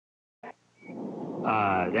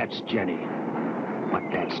That's Jenny. But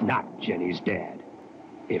that's not Jenny's dad.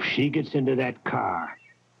 If she gets into that car,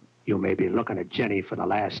 you may be looking at Jenny for the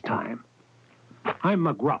last time. I'm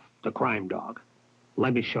McGruff, the crime dog.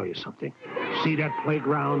 Let me show you something. See that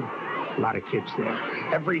playground? A lot of kids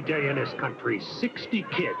there. Every day in this country, 60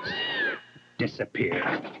 kids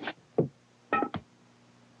disappear.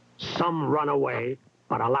 Some run away,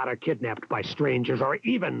 but a lot are kidnapped by strangers or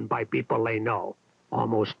even by people they know.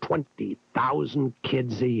 Almost 20,000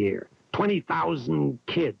 kids a year. 20,000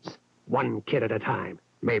 kids, one kid at a time.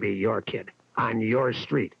 Maybe your kid, on your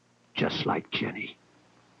street, just like Jenny.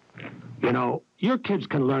 You know, your kids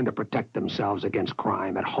can learn to protect themselves against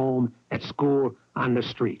crime at home, at school, on the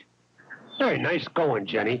street. Hey, nice going,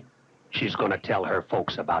 Jenny. She's gonna tell her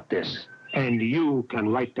folks about this. And you can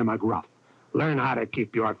write to McGruff. Learn how to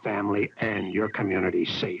keep your family and your community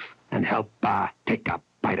safe and help take a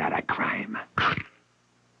bite out of crime.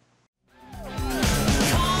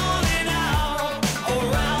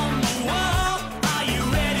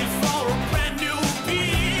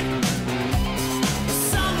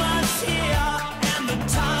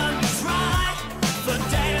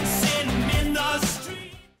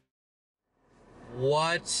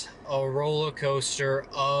 What a roller coaster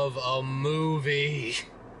of a movie.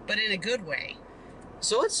 But in a good way.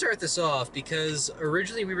 So let's start this off, because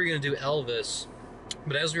originally we were going to do Elvis,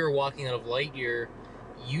 but as we were walking out of Lightyear,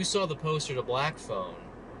 you saw the poster to Black Phone,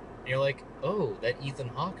 and you're like, oh, that Ethan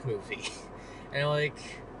Hawke movie. And you're like,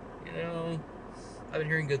 you know, I've been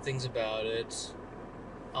hearing good things about it.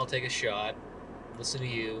 I'll take a shot, listen to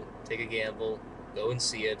you, take a gamble, go and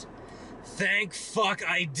see it. Thank fuck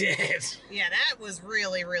I did! Yeah, that was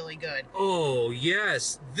really, really good. Oh,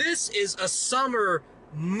 yes. This is a summer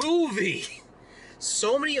movie.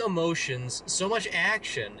 So many emotions, so much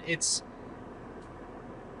action. It's...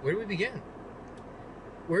 Where do we begin?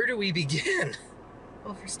 Where do we begin?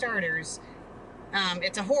 Well, for starters,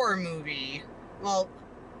 it's a horror movie. Well,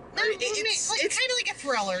 it's kind of like a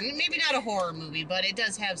thriller. Maybe not a horror movie, but it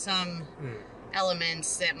does have some...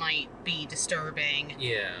 elements that might be disturbing.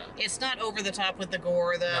 Yeah. It's not over the top with the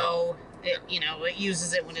gore, though. No. It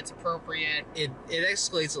uses it when it's appropriate. It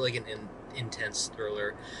escalates like an intense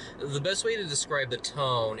thriller. The best way to describe the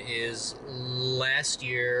tone is last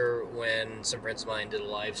year when some friends of mine did a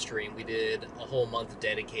live stream, we did a whole month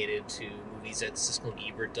dedicated to movies that Siskel and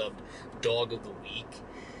Ebert dubbed Dog of the Week.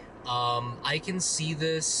 I can see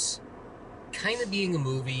this kind of being a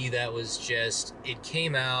movie that was just, it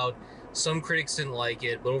came out, some critics didn't like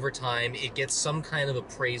it, but over time it gets some kind of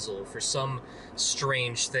appraisal for some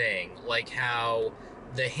strange thing, like how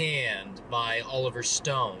The Hand by Oliver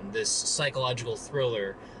Stone, this psychological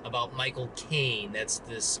thriller about Michael Caine, that's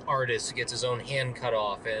this artist who gets his own hand cut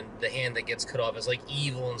off, and the hand that gets cut off is like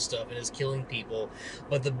evil and stuff and is killing people,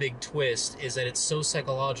 but the big twist is that it's so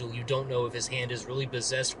psychological you don't know if his hand is really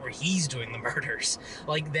possessed or he's doing the murders.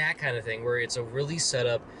 Like that kind of thing, where it's a really set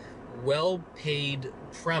up, well-paid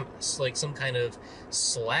premise, like some kind of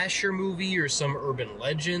slasher movie or some urban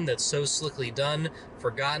legend that's so slickly done,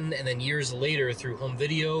 forgotten, and then years later through home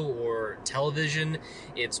video or television,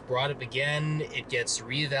 it's brought up again, it gets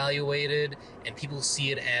reevaluated, and people see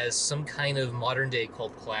it as some kind of modern-day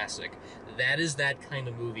cult classic. That is that kind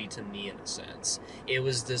of movie to me, in a sense. It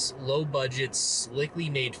was this low-budget, slickly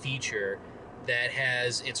made feature that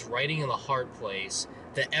has its writing in the hard place,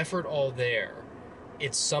 the effort all there.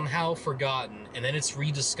 It's somehow forgotten, and then it's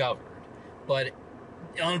rediscovered. But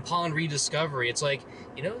upon rediscovery, it's like,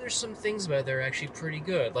 you know, there's some things about it that are actually pretty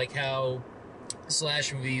good. Like how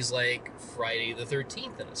slash movies like Friday the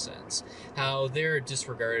 13th, in a sense, how they're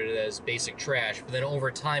disregarded as basic trash, but then over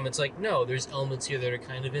time it's like, no, there's elements here that are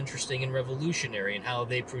kind of interesting and revolutionary, and how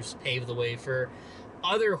they pave the way for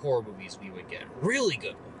other horror movies we would get. Really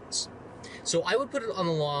good ones. So I would put it on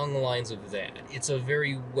the long lines of that. It's a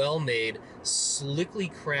very well-made, slickly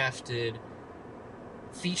crafted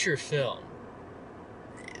feature film.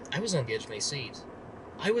 I was on the edge of my seat.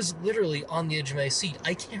 I was literally on the edge of my seat.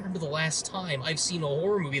 I can't remember the last time I've seen a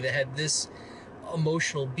horror movie that had this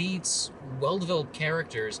emotional beats, well-developed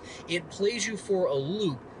characters. It plays you for a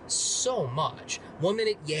loop so much. One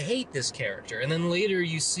minute you hate this character, and then later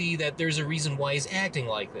you see that there's a reason why he's acting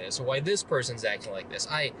like this, or why this person's acting like this.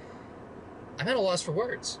 I'm at a loss for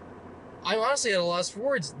words. I'm honestly at a loss for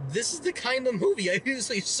words. This is the kind of movie I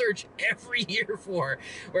usually search every year for,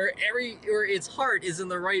 where its heart is in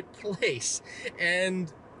the right place,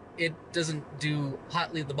 and it doesn't do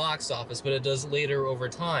hotly at the box office, but it does later over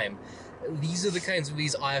time. These are the kinds of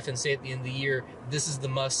movies I often say at the end of the year, this is the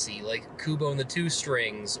must-see, like Kubo and the Two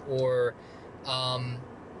Strings, or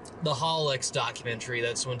the Hawke documentary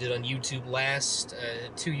that someone did on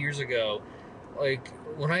YouTube 2 years ago. Like,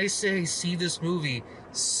 when I say see this movie,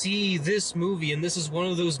 and this is one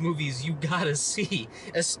of those movies you gotta see,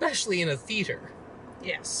 especially in a theater.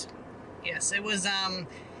 Yes. Yes, it was,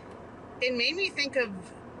 it made me think of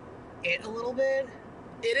it a little bit.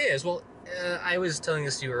 It is. Well, I was telling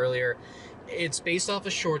this to you earlier. It's based off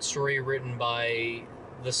a short story written by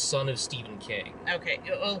the son of Stephen King. Okay.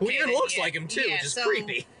 Who even looks like him, too, which is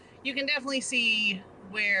creepy. You can definitely see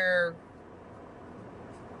where,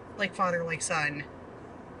 like father, like son.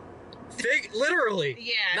 Literally.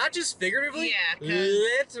 Yeah. Not just figuratively. Yeah.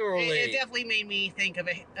 Literally. It definitely made me think of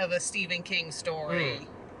a Stephen King story.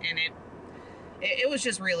 And it was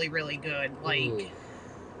just really, really good. Like, Ooh.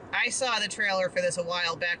 I saw the trailer for this a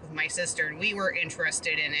while back with my sister, and we were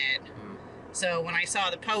interested in it. So when I saw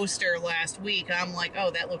the poster last week, I'm like,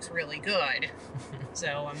 oh, that looks really good.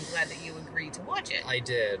 So I'm glad that you agreed to watch it. I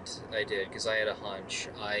did, because I had a hunch.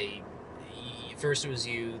 First it was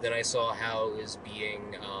you, then I saw how it was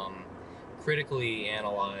being critically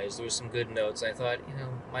analyzed. There was some good notes. I thought,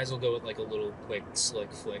 might as well go with like a little quick,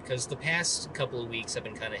 slick flick, because the past couple of weeks have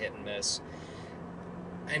been kind of hit and miss.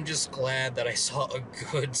 I'm just glad that I saw a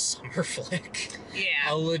good summer flick. Yeah.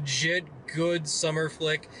 A legit good summer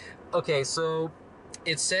flick. Okay, so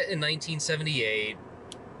it's set in 1978.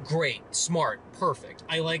 Great, smart, perfect.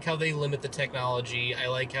 I like how they limit the technology. I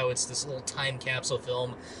like how it's this little time capsule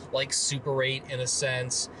film, like Super 8 in a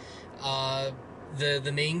sense.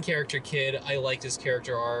 The main character kid, I liked his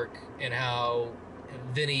character arc, and how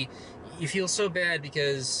Vinny, you feel so bad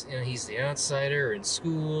because he's the outsider in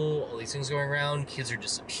school, all these things going around, kids are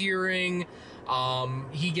disappearing.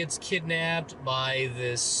 He gets kidnapped by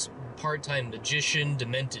this part-time magician,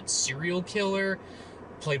 demented serial killer,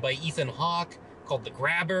 played by Ethan Hawke, called the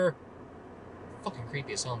Grabber. Fucking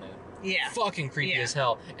creepy as hell, man. Yeah. Fucking creepy as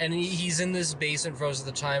hell. And he's in this basement for most of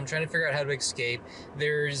the time, trying to figure out how to escape.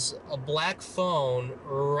 There's a black phone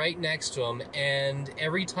right next to him, and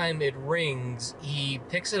every time it rings, he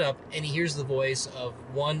picks it up, and he hears the voice of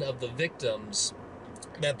one of the victims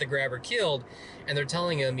that the Grabber killed, and they're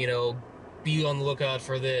telling him, be on the lookout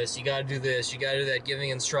for this, you gotta do this, you gotta do that, giving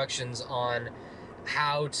instructions on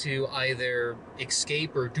how to either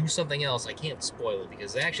escape or do something else. I can't spoil it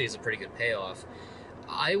because it actually is a pretty good payoff.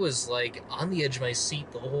 I was like on the edge of my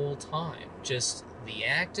seat the whole time. Just the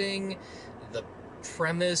acting, the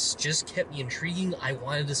premise just kept me intriguing. I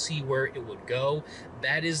wanted to see where it would go.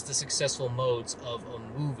 That is the successful modes of a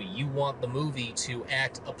movie. You want the movie to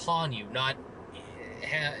act upon you, not,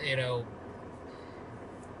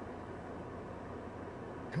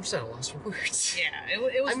 I'm just at a loss for words. Yeah,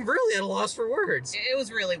 it was. I'm really at a loss for words. It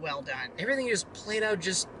was really well done. Everything just played out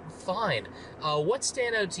just fine. What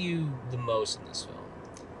stand out to you the most in this film?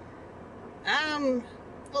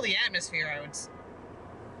 Well, the atmosphere,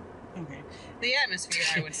 the atmosphere,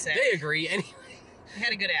 I would say. They agree. Anyway, it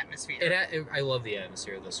had a good atmosphere. I love the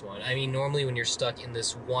atmosphere of this one. I mean, normally when you're stuck in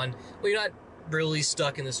this one, well, you're not really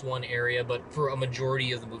stuck in this one area, but for a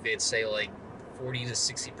majority of the movie, I'd say like 40 to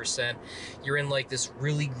 60%, you're in like this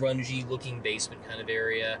really grungy looking basement kind of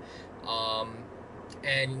area,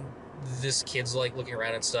 and this kid's like looking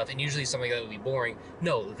around and stuff, and usually something like that would be boring.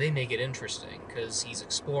 No, they make it interesting because he's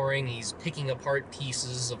exploring, he's picking apart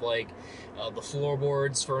pieces of like the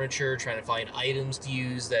floorboards, furniture, trying to find items to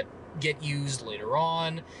use that get used later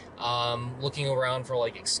on, looking around for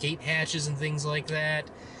like escape hatches and things like that.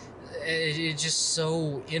 It's just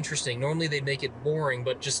so interesting. Normally they'd make it boring,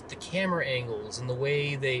 but just the camera angles and the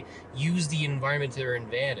way they use the environment to their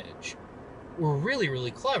advantage were really,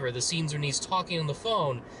 really clever. The scenes when he's talking on the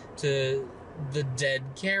phone to the dead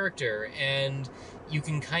character, and you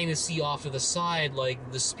can kind of see off to the side,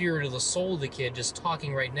 like, the spirit of the soul of the kid just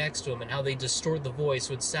talking right next to him, and how they distort the voice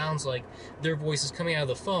so it sounds like their voice is coming out of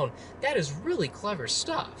the phone. That is really clever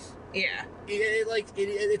stuff. Yeah.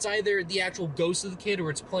 It's either the actual ghost of the kid or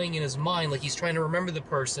it's playing in his mind, like he's trying to remember the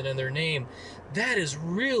person and their name. That is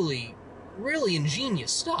really, really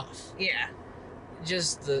ingenious stuff. Yeah.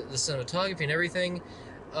 Just the cinematography and everything.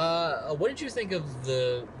 What did you think of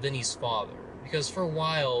Vinny's father? Because for a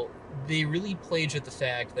while, they really played with the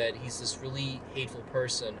fact that he's this really hateful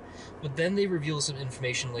person, but then they reveal some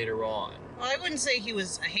information later on. Well, I wouldn't say he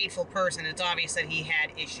was a hateful person. It's obvious that he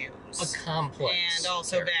had issues. A complex. And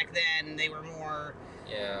also character. back then, they were more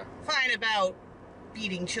Yeah. fine about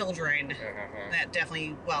beating children. That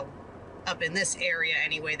definitely, well, up in this area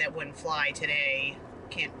anyway, that wouldn't fly today.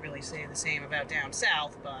 Can't really say the same about down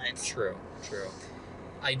south, but... True.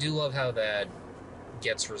 I do love how that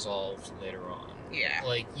gets resolved later on. Yeah.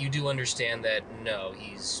 Like, you do understand that, no,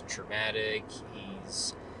 he's traumatic,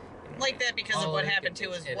 he's like that because of what happened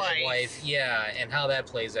to his wife. Yeah, and how that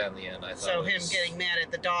plays out in the end. I thought so him getting mad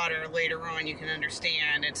at the daughter later on, you can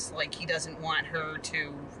understand. It's like he doesn't want her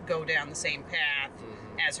to go down the same path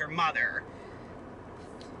as her mother.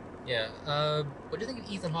 Yeah. What do you think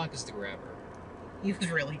of Ethan Hawke as the grabber? He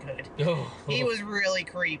was really good. Oh. He was really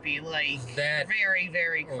creepy, like that, very,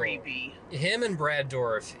 very creepy. Him and Brad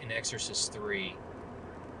Dourif in Exorcist 3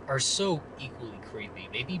 are so equally creepy.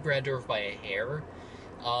 Maybe Brad Dourif by a hair.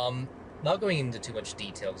 Not going into too much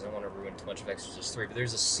detail because I don't want to ruin too much of Exorcist 3, but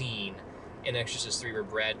there's a scene in Exorcist 3 where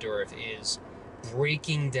Brad Dourif is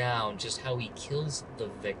breaking down just how he kills the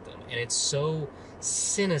victim, and it's so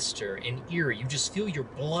sinister and eerie. You just feel your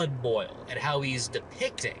blood boil at how he's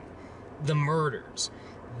depicting the murders.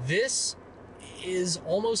 This is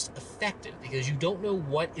almost effective because you don't know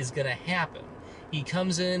what is going to happen. He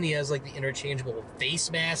comes in, he has like the interchangeable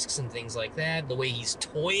face masks and things like that, the way he's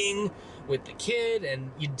toying with the kid,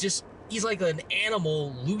 and he's like an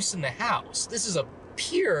animal loose in the house. This is a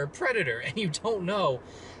pure predator, and you don't know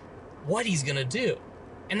what he's going to do.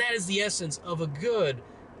 And that is the essence of a good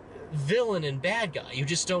villain and bad guy. You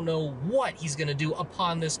just don't know what he's going to do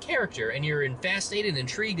upon this character, and you're fascinated,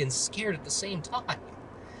 intrigued, and scared at the same time.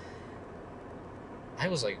 I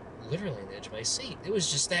was like literally on the edge of my seat. It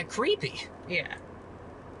was just that creepy. Yeah.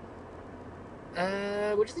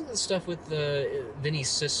 What do you think of the stuff with Vinny's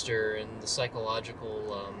sister and the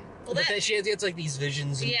psychological? Well, that she gets like these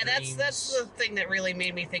visions. And dreams. that's the thing that really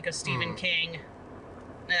made me think of Stephen King.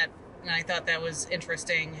 And I thought that was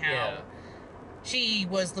interesting. How she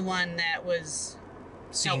was the one that was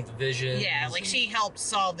seeing the visions. Yeah, like she helped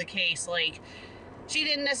solve the case. Like she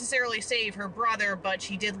didn't necessarily save her brother, but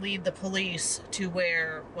she did lead the police to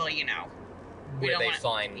where, well, you know, where they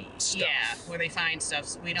find stuff. Yeah, where they find stuff.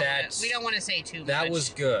 So we don't want to say too much. That was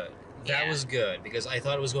good. That was good because I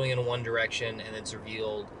thought it was going in one direction and it's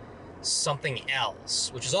revealed something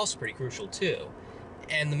else, which is also pretty crucial too.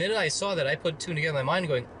 And the minute I saw that, I put two together in my mind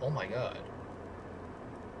going, oh my god.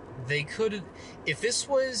 They could, if this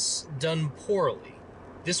was done poorly,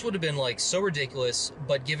 this would have been like so ridiculous,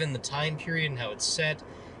 but given the time period and how it's set,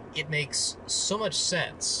 it makes so much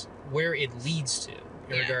sense where it leads to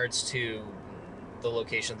in regards to the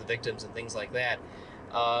location of the victims and things like that.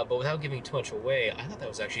 But without giving too much away, I thought that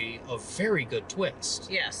was actually a very good twist.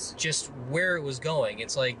 Yes. Just where it was going.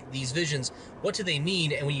 It's like these visions, what do they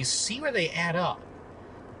mean? And when you see where they add up,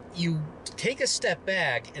 you take a step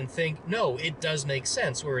back and think, no, it does make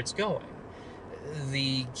sense where it's going.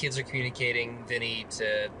 The kids are communicating Vinny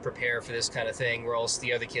to prepare for this kind of thing, where else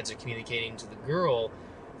the other kids are communicating to the girl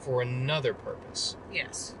for another purpose.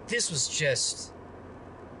 Yes. This was just...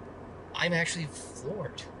 I'm actually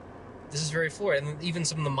floored. This is very floored. And even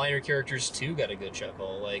some of the minor characters, too, got a good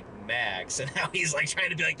chuckle. Like Max, and how he's like trying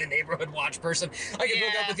to be like the neighborhood watch person. I can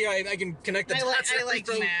hook up with you. I can connect the dots. I like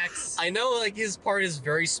Max. I know like his part is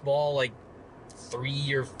very small, like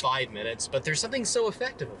 3 or 5 minutes, but there's something so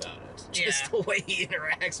effective about it. Just the way he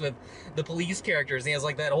interacts with the police characters. He has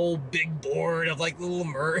like that whole big board of like little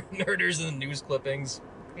murders and news clippings.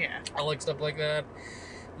 Yeah. I like stuff like that.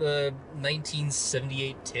 The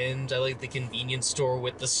 1978 tinge. I like the convenience store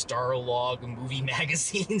with the Starlog movie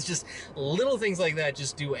magazines. Just little things like that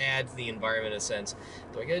just do add to the environment in a sense.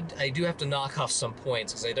 But I do have to knock off some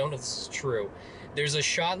points because I don't know if this is true. There's a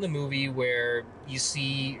shot in the movie where you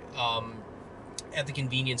see at the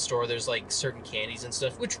convenience store there's like certain candies and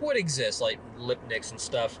stuff, which would exist, like Lip Nicks and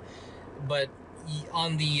stuff. But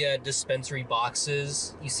on the dispensary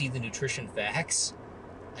boxes, you see the nutrition facts.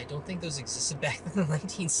 I don't think those existed back in the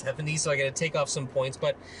 1970s, so I gotta take off some points,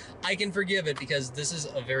 but I can forgive it because this is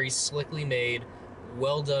a very slickly made,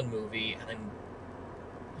 well done movie, and I'm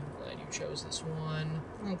glad you chose this one.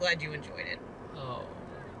 I'm glad you enjoyed it. Oh.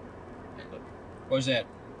 What was that?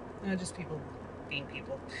 Just people being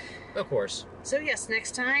people. Of course. So yes,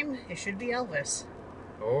 next time it should be Elvis.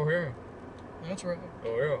 Oh yeah. That's right.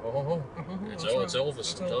 Oh yeah. Oh. It's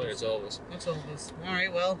Elvis. I'm telling you, it's Elvis. That's Elvis. All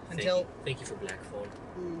right. Well, Thank you for Black Phone.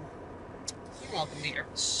 You're welcome, dear.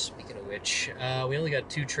 Speaking of which, we only got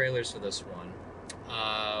 2 trailers for this one.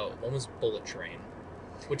 One was Bullet Train,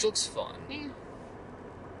 which looks fun.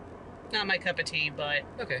 Not my cup of tea, but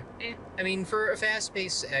okay. I mean, for a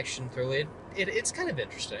fast-paced action thriller, it's kind of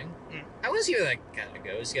interesting. I want to see where that kind of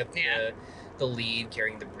goes. You got the lead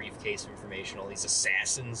carrying the briefcase of information. All these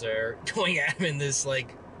assassins are going at him in this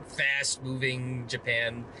like fast-moving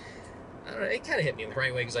Japan. I don't know, it kind of hit me in the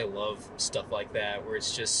right way because I love stuff like that, where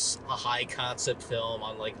it's just a high-concept film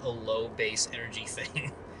on like a low-base energy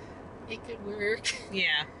thing. It could work.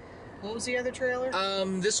 Yeah. What was the other trailer?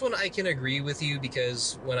 This one I can agree with you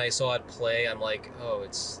because when I saw it play, I'm like, oh,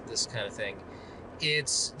 it's this kind of thing.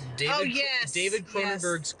 It's David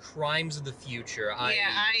Cronenberg's Crimes of the Future.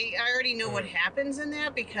 I already know what happens in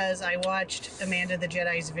that because I watched Amanda the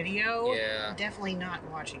Jedi's video. Yeah. Definitely not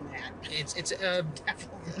watching that. It's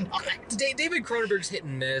Definitely not. David Cronenberg's hit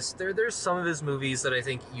and miss. There's some of his movies that I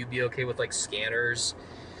think you'd be okay with, like Scanners,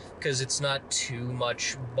 because it's not too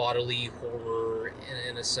much bodily horror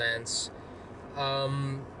in a sense.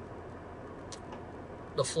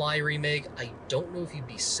 The Fly remake, I don't know if you'd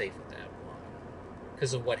be safe with that one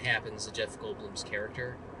because of what happens to Jeff Goldblum's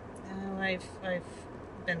character. Oh, I've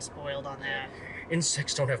been spoiled on that.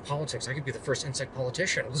 Insects don't have politics. I could be the first insect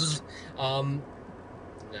politician. No,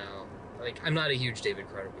 like I'm not a huge David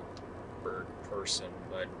Cronenberg person,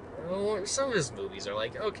 but some of his movies are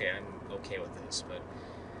like, okay, I'm okay with this, but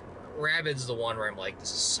Rabid's the one where I'm like,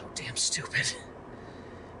 this is so damn stupid.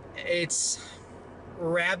 It's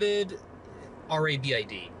Rabid.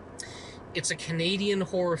 R-A-B-I-D. It's a Canadian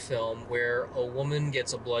horror film where a woman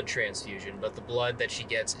gets a blood transfusion, but the blood that she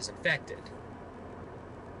gets is infected.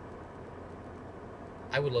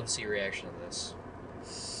 I would love to see your reaction to this.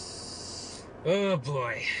 Oh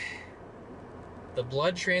boy. The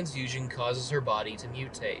blood transfusion causes her body to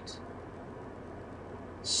mutate.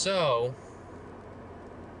 So,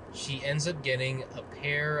 she ends up getting a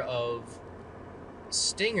pair of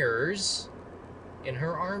stingers in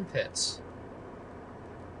her armpits.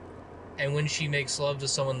 And when she makes love to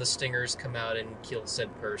someone, the stingers come out and kill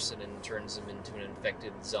said person and turns them into an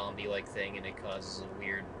infected zombie-like thing, and it causes a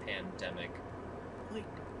weird pandemic.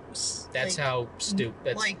 That's how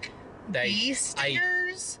stupid. Bee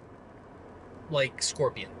stingers? Like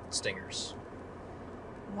scorpion stingers.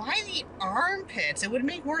 Why the armpits? It would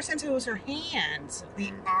make more sense if it was her hands.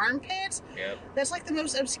 The armpits? Yep. That's like the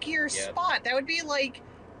most obscure spot. That would be like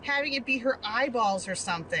having it be her eyeballs or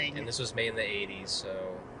something. And this was made in the 80s,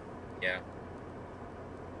 so... yeah.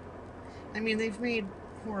 I mean, they've made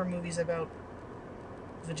horror movies about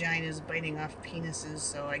vaginas biting off penises,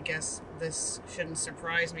 so I guess this shouldn't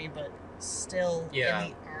surprise me, but still in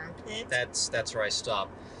the armpit? That's where I stop.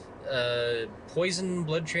 Poison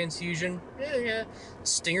blood transfusion? Yeah.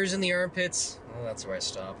 Stingers in the armpits? Well, that's where I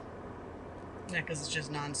stop. Yeah, because it's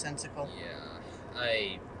just nonsensical.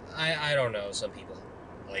 Yeah. I don't know. Some people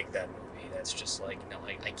like that movie. That's just like, no,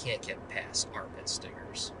 I can't get past armpit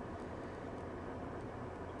stingers.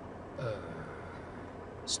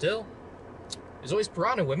 Still, there's always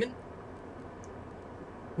piranha women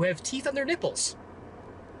who have teeth on their nipples.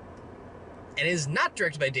 And it is not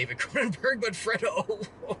directed by David Cronenberg, but Fred O.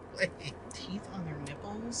 Teeth on their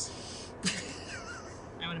nipples?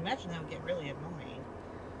 I would imagine that would get really annoying.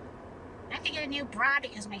 I have to get a new bra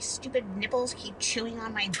because my stupid nipples keep chewing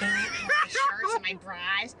on my boob and my shirts and my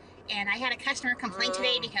bras. And I had a customer complain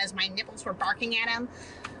today because my nipples were barking at him.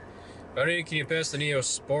 Honey, can you pass the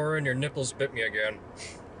Neosporin? Your nipples bit me again.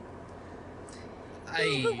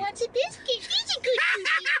 Who wants a biscuit? He's a good movie.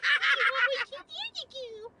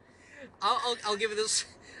 I'll give it this.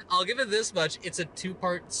 I'll give it this much. It's a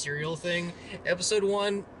 2-part serial thing. Episode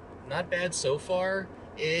 1, not bad so far.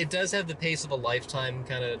 It does have the pace of a Lifetime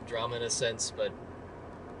kind of drama in a sense, but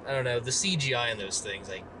I don't know. The CGI in those things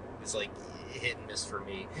is like hit and miss for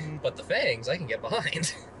me. But the fangs I can get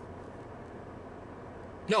behind.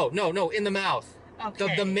 No, in the mouth.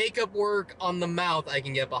 Okay. The makeup work on the mouth I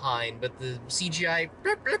can get behind, but the CGI,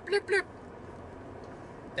 blip, blip, blip, blip.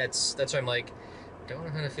 That's why I'm like, don't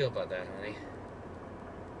know how to feel about that, honey.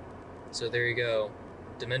 So there you go.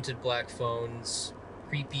 Demented black phones,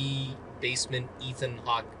 creepy basement Ethan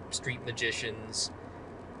Hawke street magicians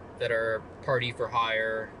that are party for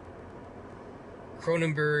hire,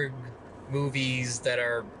 Cronenberg movies that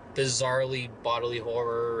are bizarrely bodily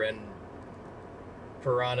horror, and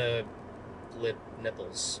piranha lip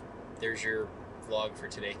nipples. There's your vlog for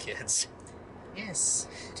today, kids. Yes.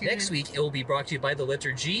 Next week, it will be brought to you by the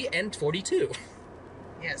letter G and 42.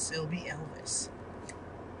 Yes, it'll be Elvis.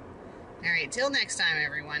 Alright, till next time,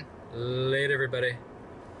 everyone. Later, everybody.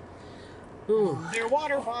 Ooh. Their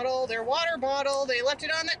water bottle, they left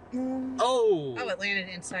it on the... Oh, it landed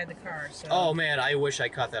inside the car, so... Oh, man, I wish I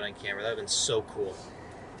caught that on camera. That would have been so cool.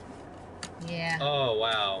 Yeah. Oh,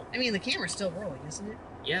 wow. I mean, the camera's still rolling, isn't it?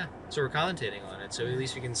 Yeah, so we're commentating on it, so at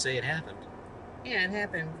least we can say it happened. Yeah, it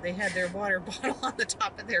happened. They had their water bottle on the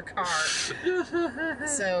top of their car.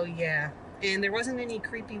 So, yeah. And there wasn't any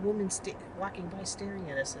creepy woman walking by staring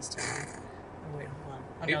at us this time. Oh, wait, hold on.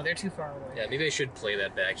 Oh, no, they're too far away. Yeah, maybe I should play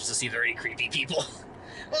that back just to see if there are any creepy people.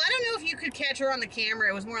 Well, I don't know if you could catch her on the camera.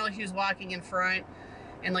 It was more like she was walking in front,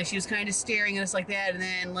 and, like, she was kind of staring at us like that, and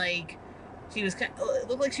then, like, She was it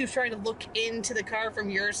looked like she was trying to look into the car from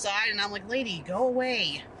your side, and I'm like, lady, go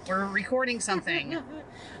away. We're recording something.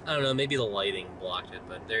 I don't know, maybe the lighting blocked it,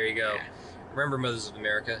 but there you go. Yeah. Remember, Mothers of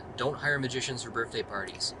America, don't hire magicians for birthday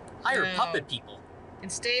parties. Hire puppet people.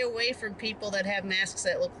 And stay away from people that have masks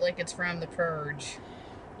that look like it's from The Purge.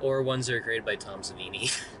 Or ones that are created by Tom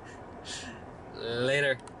Savini.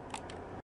 Later.